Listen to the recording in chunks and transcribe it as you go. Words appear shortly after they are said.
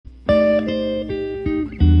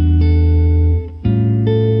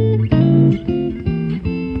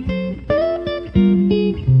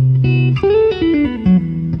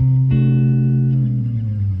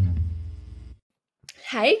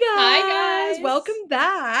welcome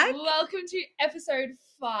back. Welcome to episode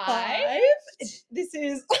 5. This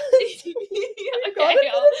is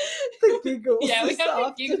Okay, the giggles. yeah, we this have a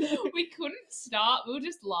afternoon. giggle. We couldn't stop. We were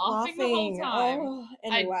just laughing the whole time. Oh,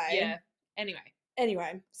 anyway.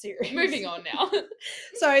 Anyway, serious. Moving on now.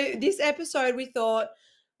 So this episode, we thought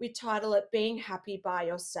we'd title it "Being Happy by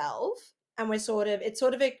Yourself," and it's sort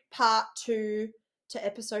of a part 2 to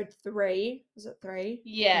episode 3. Was it 3?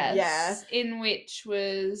 Yes. Yeah. In which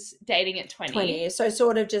was dating at 20. So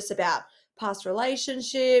sort of just about past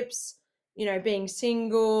relationships, being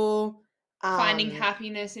single. Finding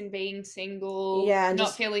happiness in being single. Yeah. And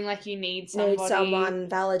not feeling like you need somebody. Need someone,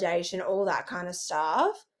 validation, all that kind of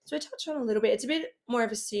stuff. So we touched on a little bit. It's a bit more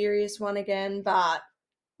of a serious one again, but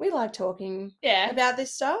we like talking about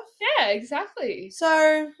this stuff. Yeah, exactly.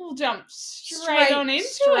 So we'll jump straight on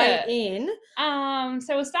into it.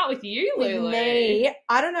 So we'll start with you, Lulu. With me,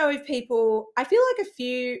 I don't know if I feel like a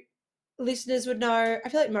few listeners would know. I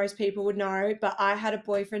feel like most people would know, but I had a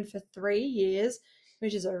boyfriend for 3 years,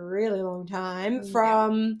 which is a really long time,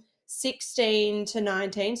 from 16 to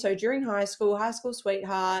 19. So during high school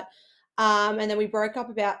sweetheart. And then we broke up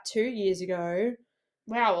about 2 years ago.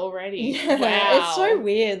 Wow, already. Yeah, wow. It's so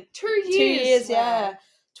weird. 2 years. 2 years, wow. Yeah.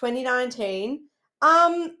 2019.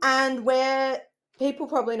 And people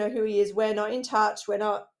probably know who he is. We're not in touch. We're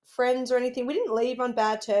not friends or anything. We didn't leave on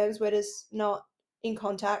bad terms. We're just not in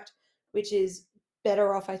contact, which is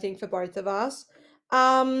better off, I think, for both of us.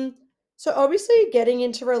 So obviously getting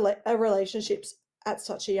into relationships at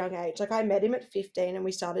such a young age. Like I met him at 15 and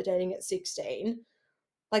we started dating at 16.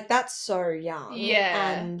 Like that's so young.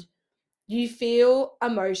 Yeah. And you feel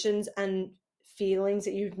emotions and feelings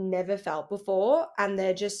that you've never felt before, and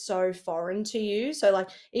they're just so foreign to you. So like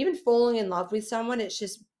even falling in love with someone, it's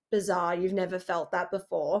just bizarre. You've never felt that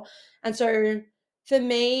before. And so for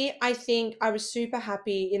me, I think I was super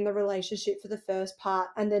happy in the relationship for the first part,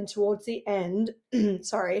 and then towards the end,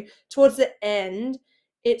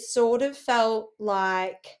 it sort of felt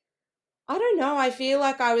like, I don't know, I feel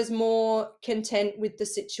like I was more content with the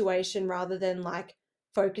situation rather than like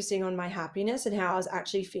focusing on my happiness and how I was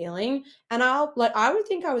actually feeling. And I would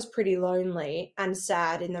think I was pretty lonely and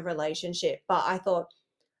sad in the relationship, but I thought,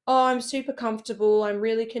 oh, I'm super comfortable. I'm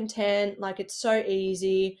really content. Like it's so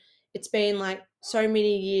easy. It's been like so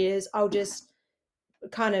many years. I'll just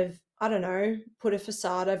kind of, I don't know, put a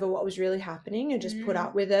facade over what was really happening and just put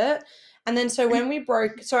up with it. And then so when we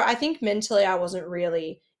broke, so I think mentally I wasn't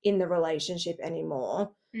really in the relationship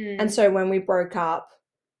anymore. And so when we broke up,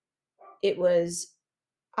 it was,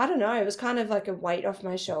 I don't know, it was kind of like a weight off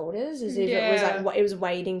my shoulders, as if it was like it was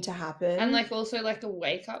waiting to happen. And like also like a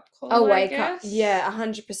wake up call. A wake up, yeah,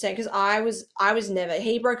 100%. Because I was never.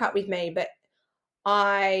 He broke up with me, but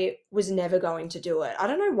I was never going to do it. I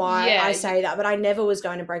don't know why I say that, but I never was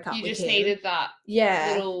going to break up with him. You just needed that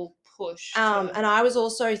little push. And I was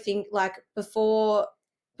also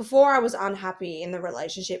before I was unhappy in the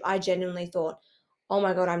relationship, I genuinely thought, oh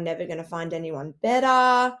my God, I'm never going to find anyone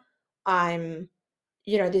better.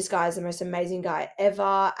 This guy's the most amazing guy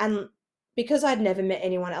ever. And because I'd never met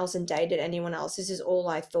anyone else and dated anyone else, this is all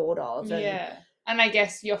I thought of. And I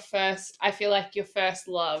guess I feel like your first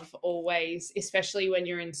love always, especially when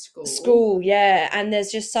you're in school. School, yeah. And there's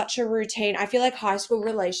just such a routine. I feel like high school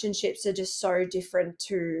relationships are just so different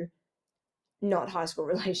to not high school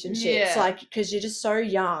relationships. Like, because you're just so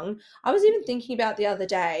young. I was even thinking about the other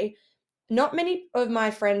day, not many of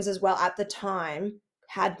my friends as well at the time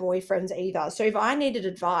had boyfriends either. So if I needed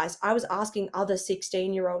advice, I was asking other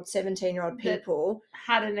 16-year-old, 17-year-old people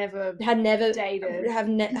had never dated,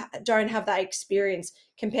 don't have that experience,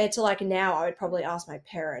 compared to like now I would probably ask my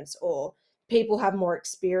parents or people have more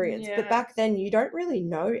experience. But back then you don't really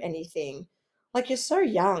know anything. Like you're so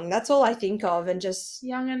young. That's all I think of, and just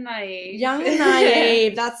young and naive.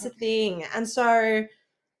 That's the thing. And so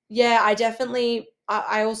yeah, I definitely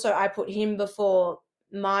I put him before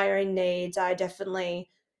my own needs.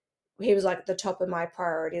 He was like at the top of my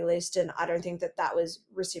priority list, and I don't think that was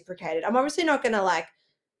reciprocated. I'm obviously not going to like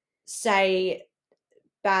say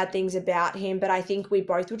bad things about him, but I think we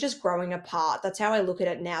both were just growing apart. That's how I look at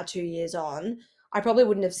it now, 2 years on. I probably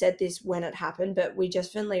wouldn't have said this when it happened, but we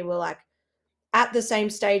definitely were like at the same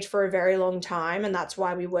stage for a very long time, and that's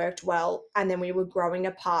why we worked well. And then we were growing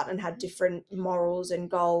apart and had different morals and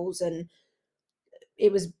goals, and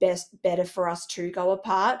it was better for us to go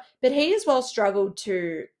apart. But he as well struggled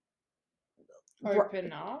to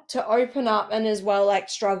open up, and as well like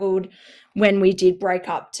struggled when we did break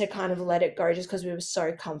up to kind of let it go, just because we were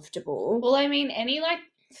so comfortable. Well, I mean, any like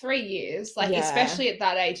 3 years, like especially at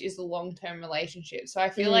that age, is a long-term relationship. So I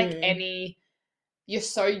feel like you're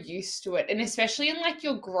so used to it. And especially in like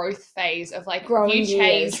your growth phase of like Growing you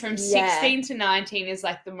change years, from yeah. 16 to 19 is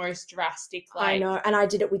like the most drastic. Like, I know. And I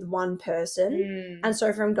did it with one person. And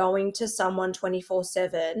so from going to someone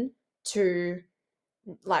 24/7 to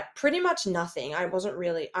like pretty much nothing, I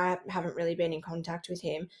haven't really been in contact with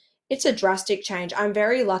him. It's a drastic change. I'm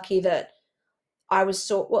very lucky that I was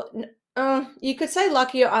you could say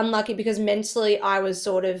lucky or unlucky, because mentally I was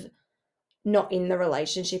sort of not in the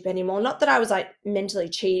relationship anymore. Not that I was like mentally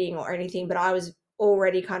cheating or anything, but I was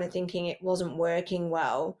already kind of thinking it wasn't working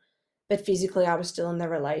well, but physically I was still in the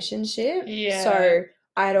relationship. Yeah. So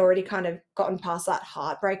I had already kind of gotten past that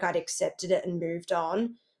heartbreak. I'd accepted it and moved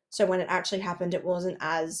on. So when it actually happened, it wasn't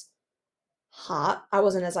as I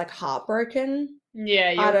wasn't as like heartbroken.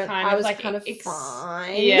 Yeah, I was like kind of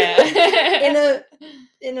fine. Yeah.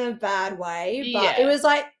 in a bad way, but Yeah.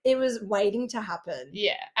 it was waiting to happen.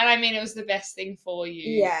 Yeah. And I mean, it was the best thing for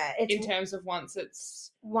you. Yeah, in terms of once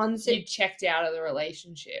you you checked out of the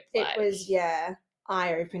relationship. It like, was, yeah,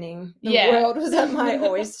 eye-opening. The Yeah. world was at my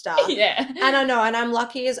oyster. Yeah. And I know, and I'm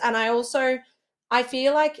lucky and I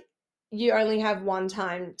feel like you only have one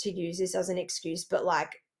time to use this as an excuse, but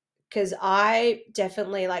like, because I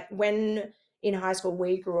definitely, like, when in high school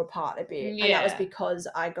we grew apart a bit, and that was Yeah. because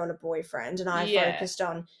I got a boyfriend and I Yeah. focused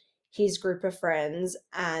on his group of friends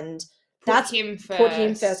and Put him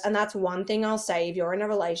first. And that's one thing I'll say. If you're in a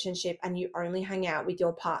relationship and you only hang out with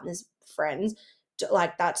your partner's friends,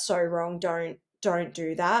 like, that's so wrong. Don't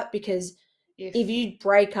do that, because if you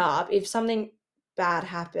break up, if something bad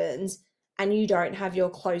happens and you don't have your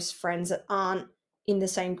close friends that aren't in the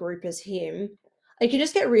same group as him, it can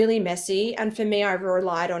just get really messy. And for me, I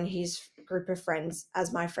relied on his group of friends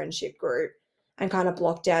as my friendship group and kind of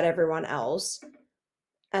blocked out everyone else.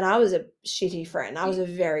 And I was a shitty friend. I was a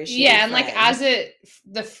very shitty friend. And like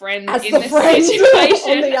the friend as in the the friend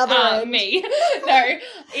situation, on the other end. me. No,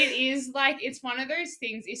 it is like, it's one of those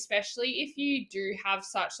things, especially if you do have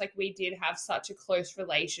such, like, we did have such a close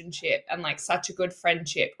relationship and like such a good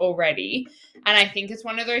friendship already. And I think it's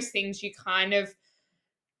one of those things you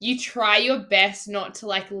try your best not to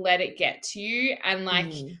like let it get to you. And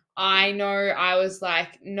like, I know I was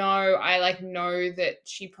like, no, I like know that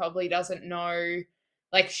she probably doesn't know.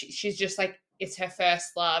 Like, she's just like, it's her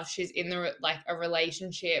first love. She's in like a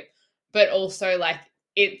relationship, but also like,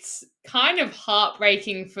 it's kind of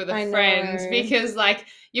heartbreaking for the friends, because like,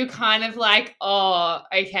 you're kind of like, oh,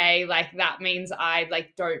 okay, like that means I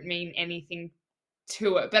like don't mean anything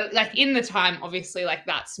to it. But like in the time, obviously, like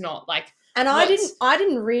that's not like. And I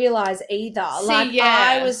didn't realize either.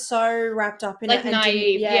 I was so wrapped up in like it and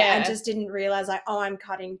naive, and just didn't realize like, oh, I'm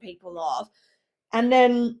cutting people off. And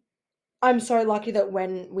then I'm so lucky that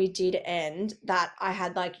when we did end, that I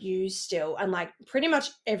had like you still, and like pretty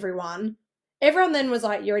much everyone then was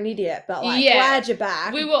like, you're an idiot, but like, glad you're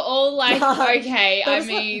back. We were all like, okay, I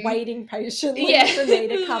mean, like, waiting patiently for me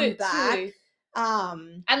to come back.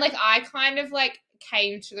 And like, I kind of like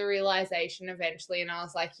came to the realization eventually, and I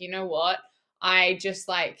was like, you know what? I just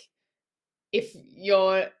like, if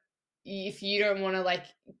you don't want to like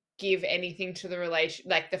give anything to the relation,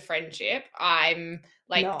 like the friendship, I'm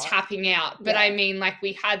like tapping out. But I mean, like,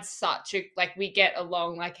 we had such a, like, we get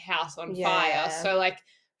along like a house on fire. So like,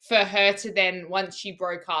 for her to then, once she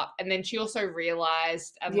broke up, and then she also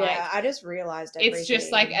realized, and like, I just realized everything. It's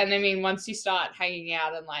just like, and I mean, once you start hanging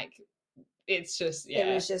out and like, it's just,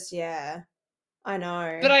 it was just, I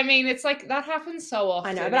know. But I mean, it's like, that happens so often.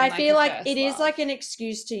 I know, but I feel like it is like an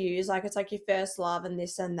excuse to use. Like, it's like your first love and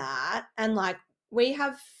this and that. And like,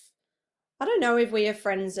 I don't know if we have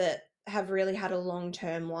friends that have really had a long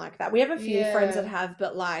term like that. We have a few friends that have,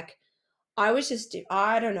 but like, I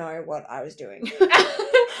don't know what I was doing.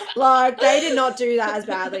 Like, they did not do that as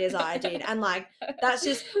badly as I did. And like, that's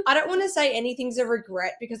just, I don't want to say anything's a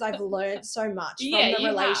regret, because I've learned so much from the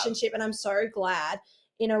relationship. And I'm so glad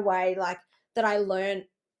in a way, like, that I learned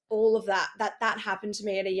all of that happened to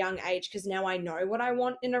me at a young age, because now I know what I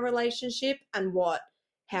want in a relationship and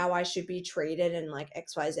how I should be treated and like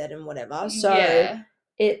XYZ and whatever. So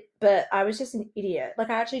but I was just an idiot.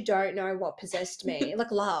 Like, I actually don't know what possessed me.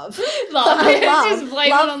 Like, love. Just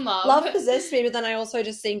blame it on love. Love possessed me, but then I also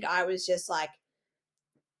just think I was just like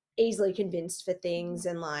easily convinced for things,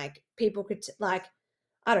 and like people could like,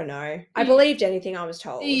 I don't know. I believed anything I was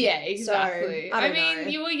told. Yeah, exactly. So, I mean,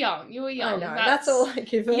 you were young. I know. That's all I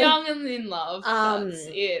give it. Young and in love. That's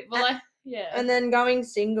it. Well, and then going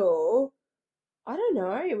single, I don't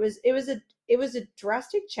know. It was a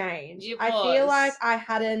drastic change. I feel like I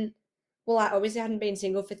obviously hadn't been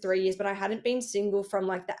single for 3 years, but I hadn't been single from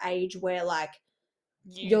like the age where like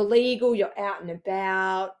you're legal, you're out and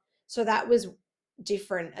about. So that was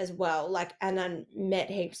different as well. Like, and then met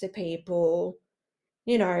heaps of people,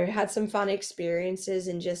 you know, had some fun experiences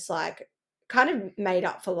and just like kind of made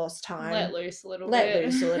up for lost time. Let loose a little Let bit.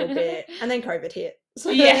 loose a little bit. And then COVID hit. So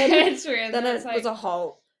Yeah, then, it's real. then it was a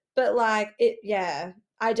halt. But like it, yeah,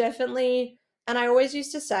 I definitely, and I always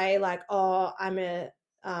used to say like, oh, I'm a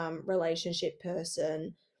relationship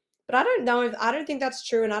person. But I don't think that's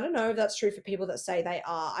true. And I don't know if that's true for people that say they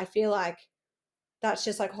are. I feel like that's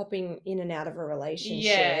just like hopping in and out of a relationship.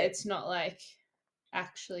 Yeah, it's not like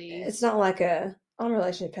actually. It's not like I'm a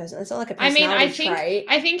relationship person. It's not like a I mean, personality trait.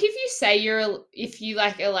 I think if you say if you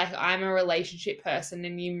like are like I'm a relationship person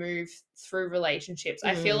and you move through relationships,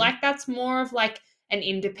 I feel like that's more of like an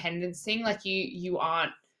independence thing. Like you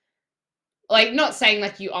aren't like not saying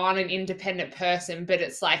like you aren't an independent person, but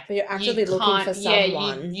it's like but you're actively looking for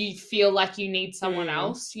someone. Yeah, you feel like you need someone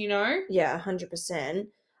else, you know? Yeah, 100%.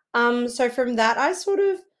 So from that, I sort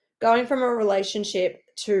of going from a relationship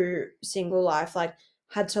to single life, like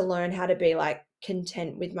had to learn how to be like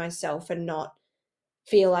content with myself and not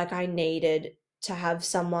feel like I needed to have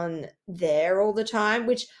someone there all the time,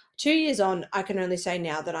 which 2 years on, I can only say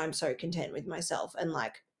now that I'm so content with myself and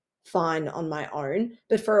like fine on my own.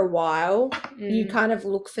 But for a while, you kind of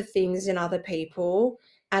look for things in other people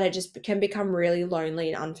and it just can become really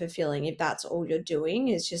lonely and unfulfilling if that's all you're doing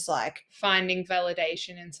is just like finding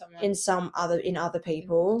validation in someone in other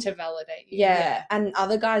people to validate you. Yeah. And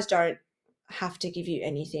other guys don't have to give you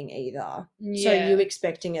anything either. So you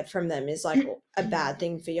expecting it from them is like a bad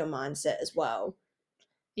thing for your mindset as well.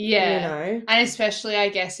 Yeah. You know? And especially I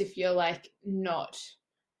guess if you're like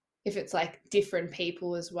if it's like different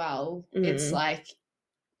people as well, it's like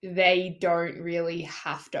they don't really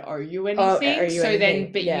have to owe you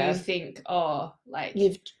anything. You think, oh, like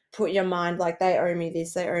you've put your mind like they owe me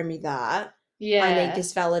this, they owe me that. Yeah. I need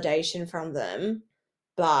this validation from them.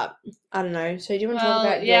 But I don't know. So do you want to talk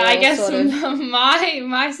about I guess sort of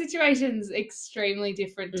my situation's extremely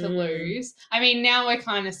different to Lou's. I mean, now we're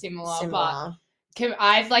kind of similar. But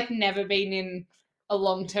I've like never been in a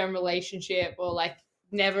long-term relationship or like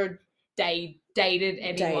never dated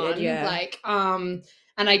anyone. Like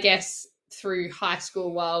and I guess through high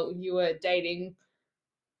school while you were dating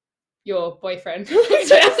your boyfriend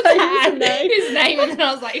his name and then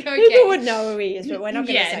I was like, okay. People would know who he is, but we're not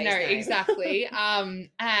going to say his name. Exactly.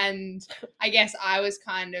 And I guess I was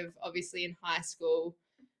kind of obviously in high school,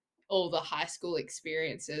 all the high school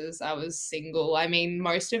experiences, I was single. I mean,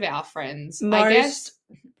 most of our friends, I guess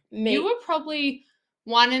you were probably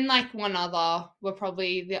one and like one other were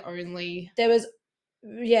probably the only. There was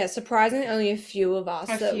surprisingly only a few of us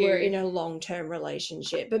were in a long-term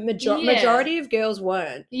relationship, but majority of girls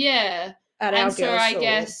weren't. Yeah. And so I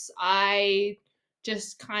guess I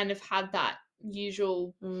just kind of had that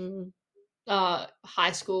usual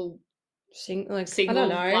high school single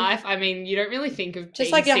life. I mean, you don't really think of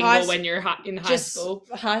just being like single when you're in high school.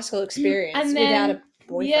 High school experience and then, without a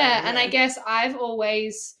boyfriend. Yeah, and I guess I've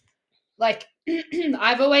always like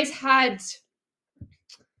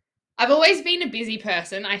I've always been a busy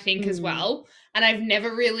person, I think, as well. And I've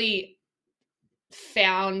never really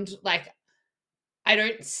found, like, I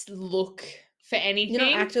don't look for anything. You're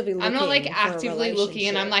not actively looking. I'm not, like, actively looking.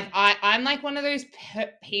 And I'm, like, I'm, like, one of those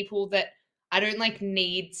people that I don't, like,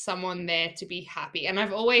 need someone there to be happy. And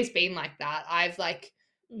I've always been like that. I've, like,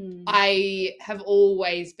 I have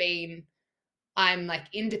always been, I'm, like,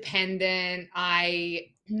 independent. I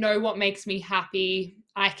know what makes me happy.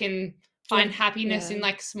 I can find happiness in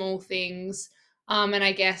like small things. And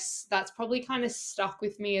I guess that's probably kind of stuck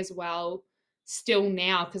with me as well still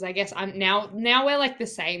now, because I guess I'm now we're like the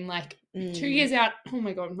same, like 2 years out. Oh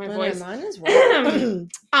my god, my voice. Mine as well.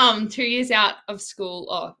 2 years out of school,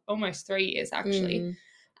 or almost 3 years actually.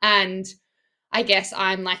 And I guess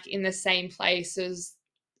I'm like in the same place as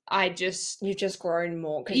you've just grown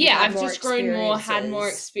more. I've just grown more, had more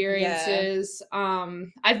experiences.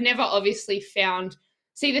 I've never obviously found.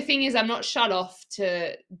 See, the thing is, I'm not shut off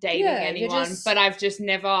to dating anyone, but I've just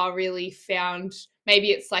never really found.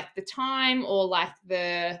 Maybe it's like the time or like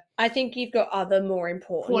I think you've got other more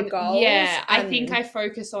important goals. Yeah, I think I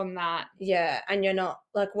focus on that. Yeah, and you're not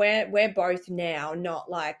like we're both now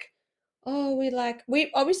not like, oh,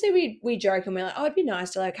 we obviously we joke and we're like, oh, it'd be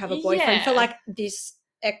nice to like have a boyfriend for like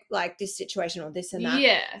this situation or this and that.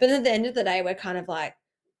 Yeah. But at the end of the day, we're kind of like,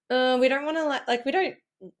 we don't want to like we don't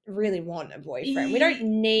really want a boyfriend. We don't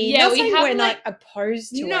need. Yeah, we're not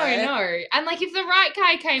opposed to it. No. And like if the right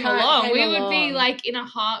guy came along, we would be like in a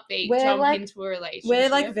heartbeat jump into a relationship. We're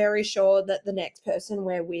like very sure that the next person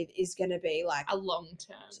we're with is going to be like a long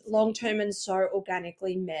term and so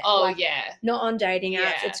organically met. Oh like, not on dating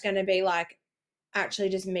apps. It's going to be like actually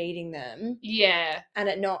just meeting them Yeah. and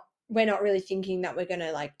we're not really thinking that we're going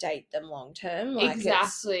to like date them long term. Like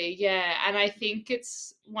Exactly. Yeah. And I think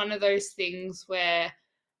it's one of those things where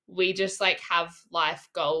we just like have life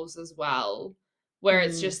goals as well, where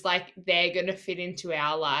it's just like they're going to fit into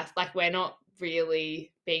our life. Like we're not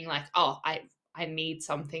really being like, oh, I need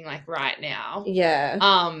something like right now. Yeah.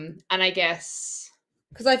 And I guess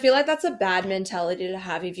because I feel like that's a bad mentality to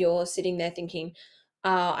have if you're sitting there thinking,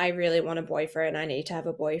 I really want a boyfriend. I need to have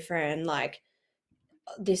a boyfriend. Like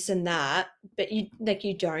this and that, but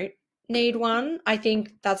you don't need one. I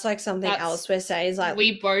think that's like something else we're saying is like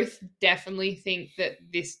we both definitely think that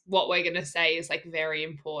what we're gonna say is like very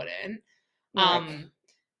important.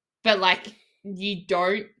 But like you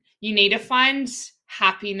need to find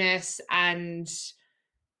happiness and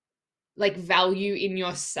like value in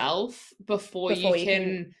yourself before you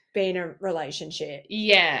can be in a relationship.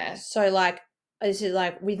 Yeah. So like this is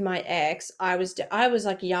like with my ex, I was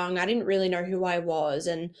like young. I didn't really know who I was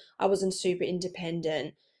and I wasn't super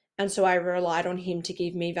independent. And so I relied on him to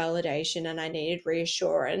give me validation and I needed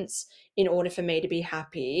reassurance in order for me to be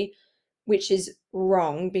happy, which is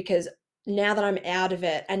wrong because now that I'm out of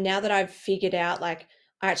it and now that I've figured out like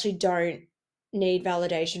I actually don't need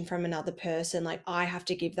validation from another person, like I have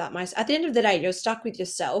to give that myself. At the end of the day, you're stuck with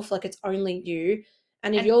yourself, like it's only you.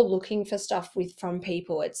 And if you're looking for stuff from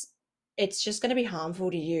people, it's just going to be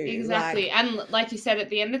harmful to you. Exactly. And like you said, at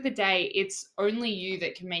the end of the day, it's only you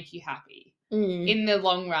that can make you happy in the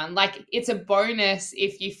long run. Like it's a bonus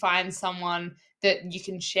if you find someone that you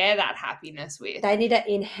can share that happiness with. They need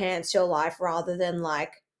to enhance your life rather than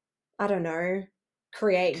like, I don't know,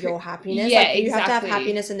 create your happiness. Yeah, like you exactly. have to have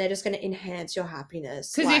happiness and they're just going to enhance your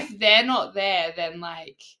happiness. Because if they're not there, then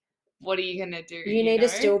like, what are you going to do? You need to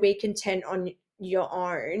still be content on your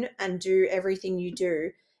own and do everything you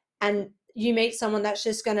do. And you meet someone that's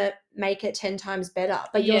just going to make it 10 times better,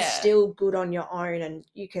 but you're still good on your own and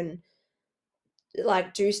you can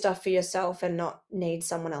like do stuff for yourself and not need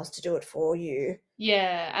someone else to do it for you.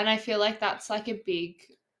 Yeah. And I feel like that's like a big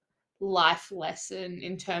life lesson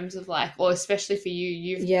in terms of like, or especially for you,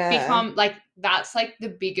 you've become like, that's like the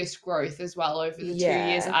biggest growth as well over the 2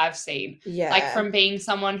 years I've seen. Like from being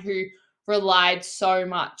someone who relied so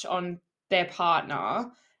much on their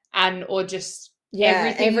partner and or just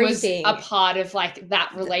everything was a part of like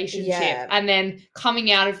that relationship. And then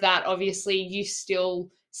coming out of that, obviously you still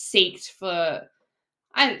seeked for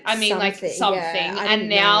I mean like something. And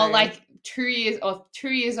now like 2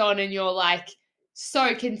 years on and you're like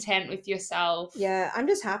so content with yourself. Yeah, I'm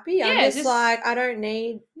just happy. I'm just like, I don't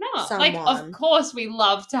need someone. Like, of course we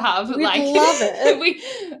love to have we like love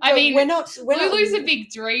it. I mean we're not Lulu's a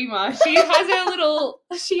big dreamer. She has her little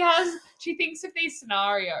she thinks of these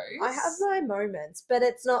scenarios. I have my moments, but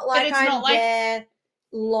it's not like I'm there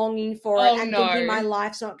longing for it and thinking my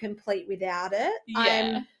life's not complete without it.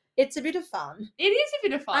 Yeah. It's a bit of fun. It is a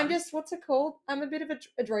bit of fun. I'm just, what's it called? I'm a bit of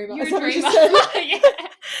a dreamer. You're a dreamer. Yeah.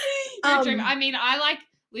 You're a dreamer. I mean, I like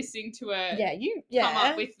listening to her come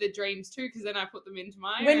up with the dreams too, because then I put them into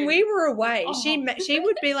my When we were away, she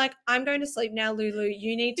would be like, I'm going to sleep now, Lulu.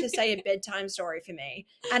 You need to say a bedtime story for me.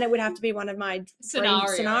 And it would have to be one of my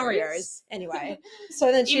scenarios. Anyway.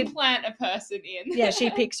 So then she'd implant a person in. Yeah, she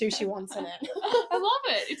picks who she wants in it. I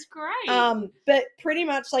love it. It's great. But pretty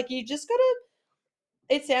much like you just gotta,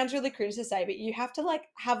 it sounds really cringe to say, but you have to like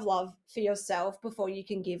have love for yourself before you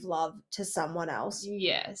can give love to someone else.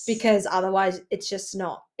 Yes. Because otherwise it's just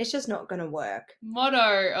not going to work.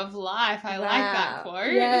 Motto of life. I like that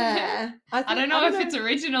quote. Yeah. I don't know if it's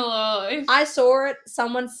original or if... I saw it.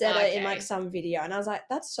 Someone said it in like some video and I was like,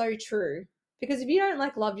 that's so true. Because if you don't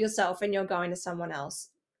like love yourself and you're going to someone else,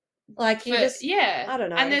 like you just, I don't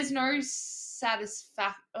know. And there's no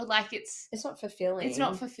satisfaction, or like it's not fulfilling. It's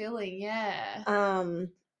not fulfilling, yeah.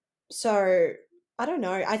 So I don't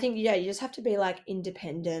know. I think you just have to be like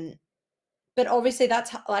independent, but obviously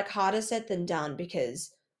that's like harder said than done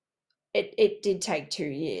because it did take 2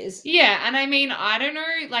 years. Yeah, and I mean I don't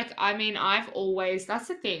know. Like I mean that's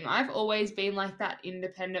the thing. I've always been like that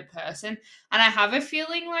independent person, and I have a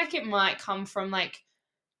feeling like it might come from like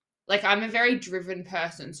I'm a very driven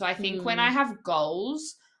person. So I think when I have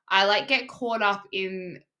goals, I like get caught up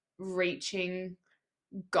in reaching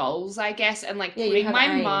goals, I guess, and like putting my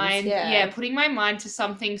mind, putting my mind to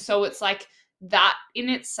something. So it's like that in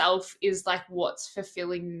itself is like what's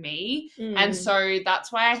fulfilling me. And so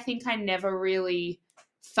that's why I think I never really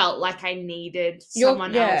felt like I needed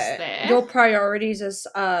someone else there. Your priorities is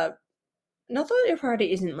not that your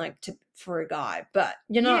priority isn't like for a guy, but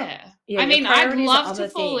you're not. I mean, I'd love to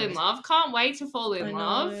fall in love. Can't wait to fall in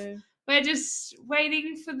love. we're just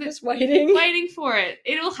waiting for Just waiting. waiting for it.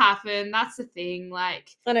 It'll happen. That's the thing. Like,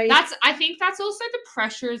 I know. I think that's also the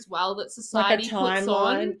pressure as well that Like a society puts on.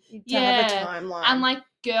 timeline. To Yeah. have a timeline. And like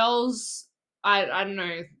girls, I don't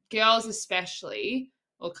know, girls especially,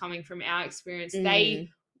 or coming from our experience, they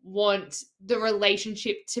want the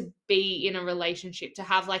relationship to be in a relationship, to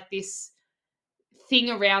have like this thing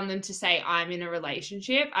around them to say, I'm in a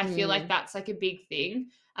relationship. I feel like that's like a big thing.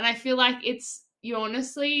 And I feel like you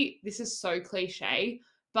honestly, this is so cliche,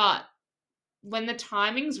 but when the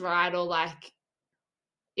timing's right, or like,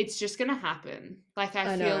 it's just going to happen. Like,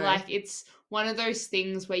 I feel know. like it's one of those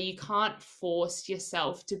things where you can't force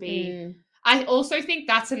yourself to be. I also think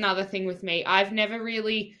that's another thing with me. I've never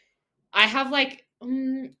really, I have like,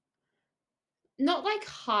 not like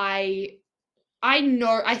high,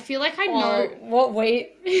 I feel like I know. What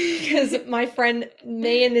because my friend,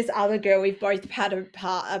 me and this other girl, we've both had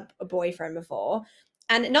a boyfriend before.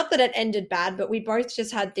 And not that it ended bad, but we both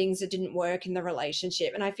just had things that didn't work in the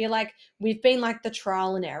relationship. And I feel like we've been like the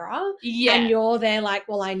trial and error. Yeah. And you're there like,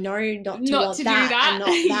 well, I know not to want do that, that. and not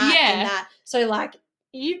that Yeah. and that. So like,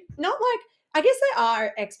 you not like, I guess there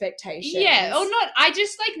are expectations. Yeah, or not. I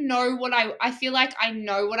just like know what I feel like I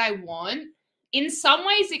know what I want. In some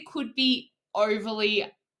ways, it could be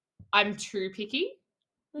overly, I'm too picky.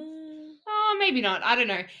 Oh, maybe not. I don't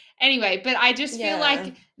know. Anyway, but I just feel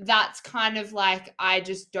like that's kind of like, I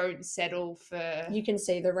just don't settle for. You can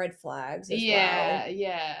see the red flags as well.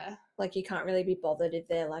 Yeah. Like, you can't really be bothered if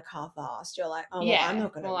they're like half-assed. You're like, oh, yeah. well, I'm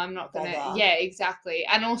not gonna. Well, I'm not gonna. bother. Yeah, exactly.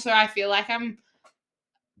 And also, I feel like I'm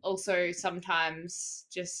also sometimes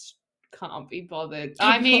just can't be bothered.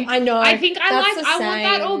 I mean, I know. I think I want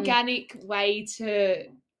that same. organic way to.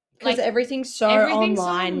 Because Like, everything's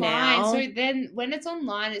online now. So then when it's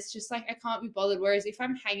online, it's just like I can't be bothered. Whereas if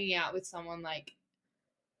I'm hanging out with someone like,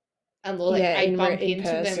 and like I bump into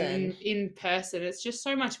them in person, it's just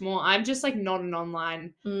so much more. I'm just like not an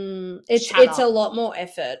online. It's a lot more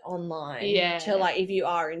effort online. Yeah. To like, if you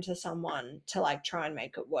are into someone, to like try and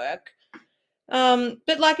make it work.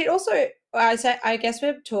 But like, it also, I guess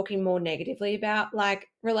we're talking more negatively about like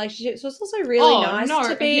relationships. So it's also really nice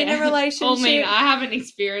to be in a relationship. I mean, I haven't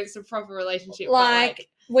experienced a proper relationship. Like,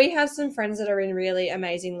 we have some friends that are in really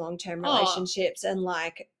amazing long-term relationships, and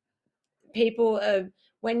like, people are,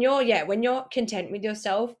 when you're content with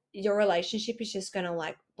yourself, your relationship is just gonna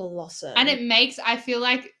like blossom. And I feel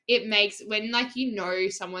like it makes, when like you know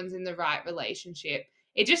someone's in the right relationship,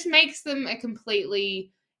 it just makes them a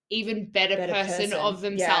completely even better person of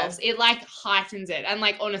themselves. Yeah. It like heightens it, and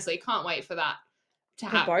like honestly, can't wait for that to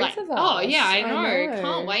happen. Both of us. Oh yeah, I know.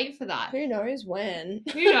 Can't wait for that. Who knows when?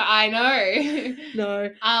 I know. No.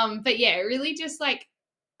 But yeah, really, just like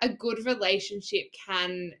a good relationship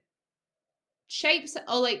can shape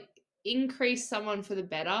or like increase someone for the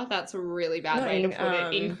better. That's a really bad way to put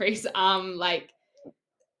it. Increase like.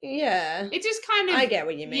 Yeah. It just kind of, I get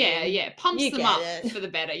what you mean. Yeah. Pumps them up for the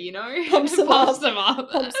better, you know? Pumps them up.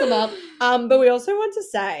 Pumps them up. But we also want to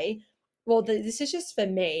say, well, this is just for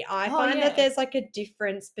me. I find that there's like a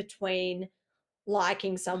difference between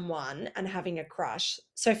liking someone and having a crush.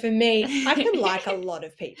 So for me, I can like a lot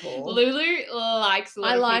of people. Lulu likes a lot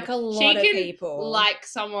of people. I like a lot of people. Like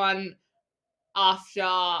someone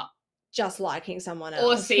after just liking someone else.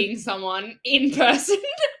 Or seeing someone in person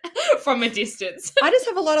from a distance. I just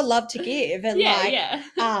have a lot of love to give.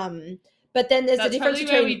 And but then there's a difference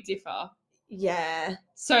between where we differ. Yeah.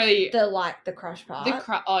 So the crush part.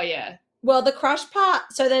 Oh yeah. Well, the crush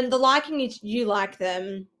part, so then the liking, you like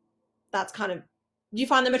them, that's kind of, you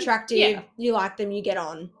find them attractive, you like them, you get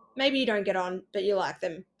on. Maybe you don't get on, but you like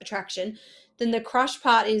them, attraction. Then the crush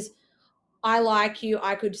part is, I like you,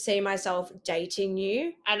 I could see myself dating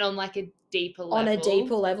you. And on like a deeper level. On a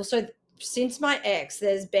deeper level. So since my ex,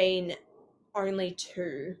 there's been only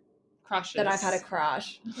 2 crushes that I've had a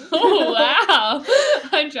crush. Oh, wow.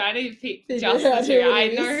 I'm trying to pick just the 2. I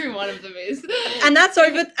know who one of them is. And that's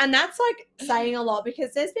like saying a lot,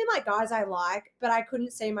 because there's been like guys I like, but I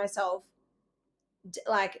couldn't see myself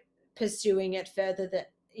like pursuing it further,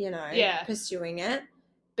 pursuing it.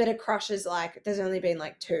 But a crush is like, there's only been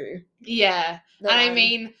like 2. Yeah. And I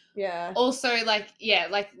mean, yeah. Also, like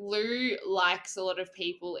Lou likes a lot of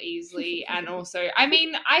people easily. And also, I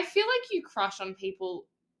mean, I feel like you crush on people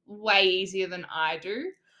way easier than I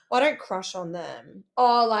do. Well, I don't crush on them.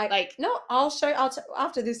 Oh, like no,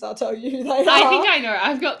 after this, I'll tell you who they are. I think I know.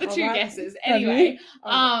 I've got the 2 guesses. Anyway,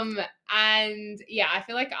 and yeah, I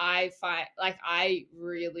feel like I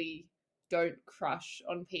really don't crush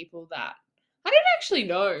on people that I don't actually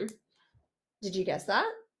know. Did you guess that?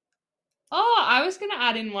 Oh, I was gonna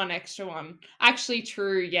add in one extra one. Actually,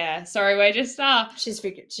 true. Yeah. Sorry, we're just She's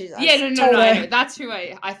figured. She's Yeah, no, told I her. know. That's who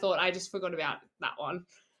I thought. I just forgot about that one.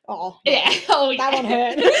 Oh Yeah. Oh, that one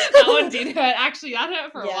hurt. That one did hurt. Actually, that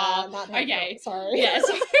hurt for a Yeah, while. that hurt. Okay. Sorry. Yeah.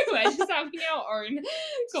 So we're just having our own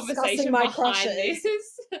conversation my behind crushes.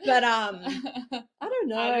 this. But I don't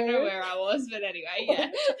know. I don't know where I was, but anyway, yeah.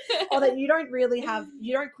 Or that you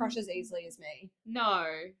don't crush as easily as me. No.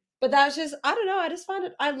 But that's just, I don't know. I just find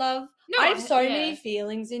it. I have so yeah. many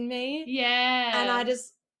feelings in me. Yeah. And I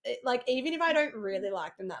just, like, even if I don't really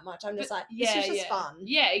like them that much, I'm just like, this is just fun.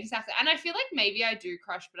 Yeah, exactly. And I feel like maybe I do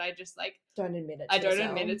crush, but I just like don't admit it. I don't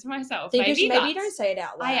admit it to myself. Maybe you don't say it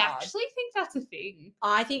out loud. I actually think that's a thing.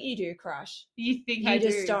 I think you do crush. You think I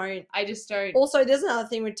just don't. I just don't. Also, there's another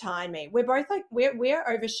thing with Ty and me. We're both like we're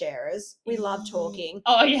oversharers. We love talking.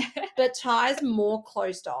 Oh yeah. But Ty's more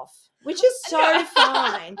closed off, which is so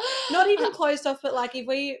fine. Not even closed off, but like if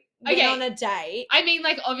we went on a date. I mean,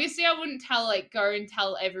 like, obviously I wouldn't go and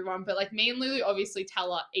tell everyone, but like me and Lulu obviously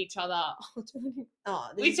tell each other.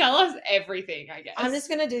 We tell us everything, I guess. I'm just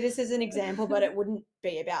going to do this as an example, but it wouldn't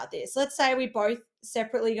be about this. Let's say we both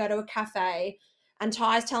separately go to a cafe and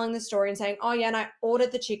Ty's telling the story and saying, oh yeah, and I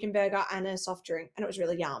ordered the chicken burger and a soft drink and it was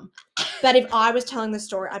really yum. But if I was telling the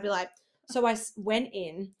story, I'd be like, so I went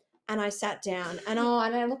in and I sat down and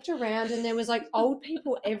I looked around and there was like old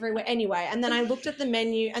people everywhere anyway. And then I looked at the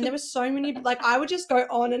menu and there was so many, like I would just go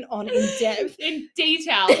on and on in depth. In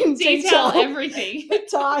detail. Detail everything. But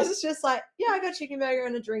Ty's just like, yeah, I got a chicken burger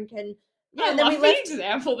and a drink and yeah, and then we left the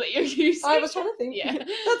example that you're using. I was trying to think. Yeah.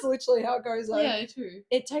 That's literally how it goes though. Yeah, true.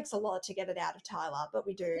 It takes a lot to get it out of Tyler, but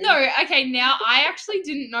we do. No, okay, now I actually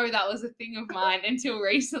didn't know that was a thing of mine until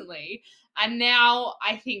recently. And now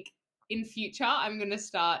I think in future I'm gonna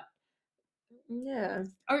start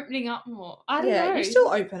opening up more. I don't know. You still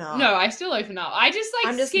open up. No, I still open up. I just like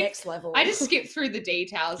I'm just next level. I just skip through the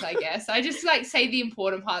details, I guess. I just like say the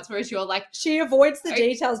important parts, whereas you're like she avoids the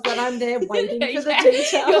details, but I'm there waiting for the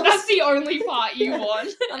details. That's the only part you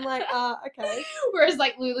want. I'm like, okay. Whereas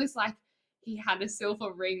like Lulu's like, he had a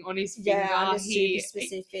silver ring on his finger. Yeah, I'm super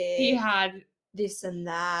specific. He had this and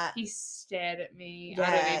that. He stared at me. Yeah,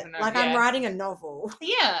 I don't even know. Like I'm writing a novel.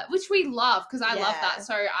 Yeah, which we love because I love that.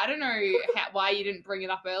 So I don't know why you didn't bring it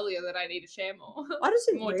up earlier that I need to share more. I just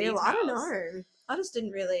didn't realize. I don't know. I just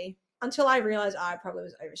didn't really until I realized I probably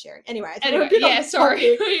was oversharing. Anyway, yeah,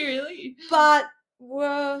 sorry, really. But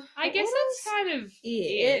well, I guess that's kind of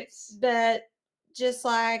it. But just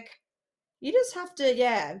like you just have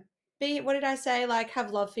to, what did I say? Like, have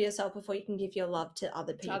love for yourself before you can give your love to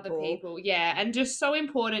other people. Yeah. And just so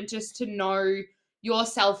important just to know your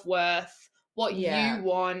self-worth, what you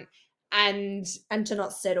want, and to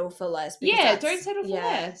not settle for less. Don't settle for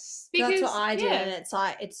less. Because that's what I did, and it's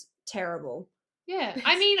like, it's terrible. Yeah.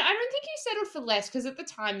 I mean, I don't think you settled for less because at the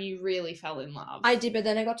time you really fell in love. I did, but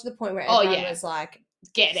then I got to the point where everyone was like,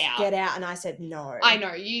 get out. And I said, no. I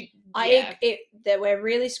know. That we're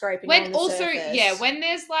really scraping on the surface. When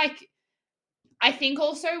there's like, I think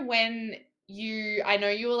also when I know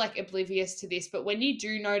you were like oblivious to this, but when you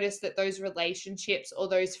do notice that those relationships or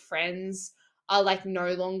those friends are like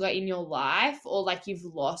no longer in your life or like you've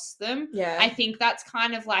lost them, I think that's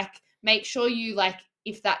kind of like, make sure you like,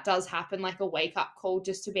 if that does happen, like a wake up call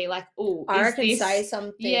just to be like, oh, I reckon say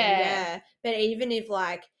something. Yeah. But even if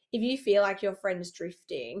you feel like your friend's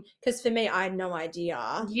drifting, because for me, I had no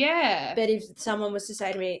idea. Yeah. But if someone was to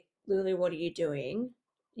say to me, Lulu, what are you doing?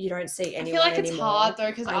 You don't see anyone I feel like anymore. It's hard though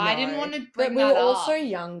because I didn't want to bring that up. But we were also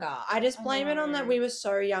younger. I just blame it on that we were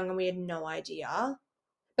so young and we had no idea.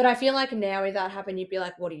 But I feel like now if that happened, you'd be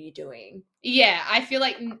like, what are you doing? Yeah, I feel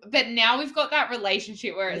like, but now we've got that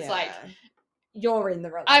relationship where it's like, you're in the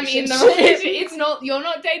relationship. I'm in the relationship. It's not, you're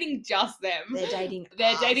not dating just them. They're dating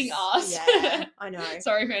us. Yeah, I know.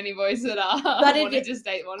 Sorry for any boys that want to just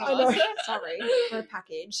date one of us. Sorry, we're a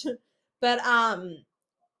package. But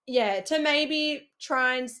to maybe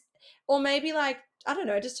try and, or maybe like, I don't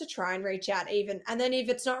know, just to try and reach out even. And then if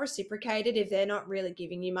it's not reciprocated, if they're not really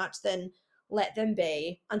giving you much, then let them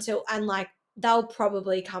be and like, they'll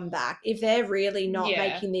probably come back. If they're really not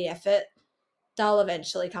making the effort, they'll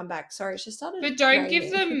eventually come back. Sorry, it's just started. But don't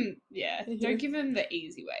give them, don't give them the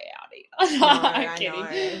easy way out either. No, I'm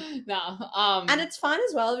kidding. No. And it's fine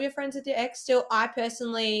as well if you're friends with your ex. Still, I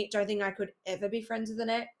personally don't think I could ever be friends with an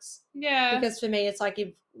ex. Yeah. Because for me, it's like if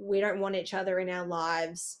we don't want each other in our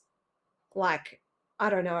lives, like, I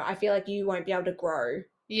don't know, I feel like you won't be able to grow.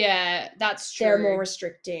 Yeah, that's true. They're more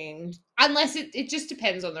restricting. Unless it just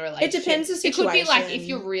depends on the relationship. It depends the situation. It could be like if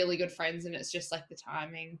you're really good friends and it's just like the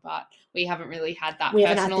timing, but we haven't really had that We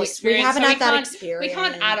haven't personal had this. We experience. haven't so had that can't- experience. We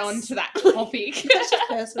can't add on to that topic. That's just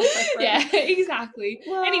personal preference. Yeah, exactly.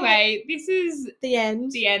 Well, Anyway, this is the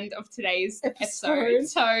end. the end of today's Episode. episode.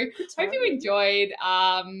 So hope you enjoyed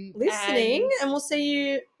listening, and we'll see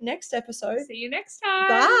you next episode. See you next time.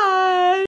 Bye.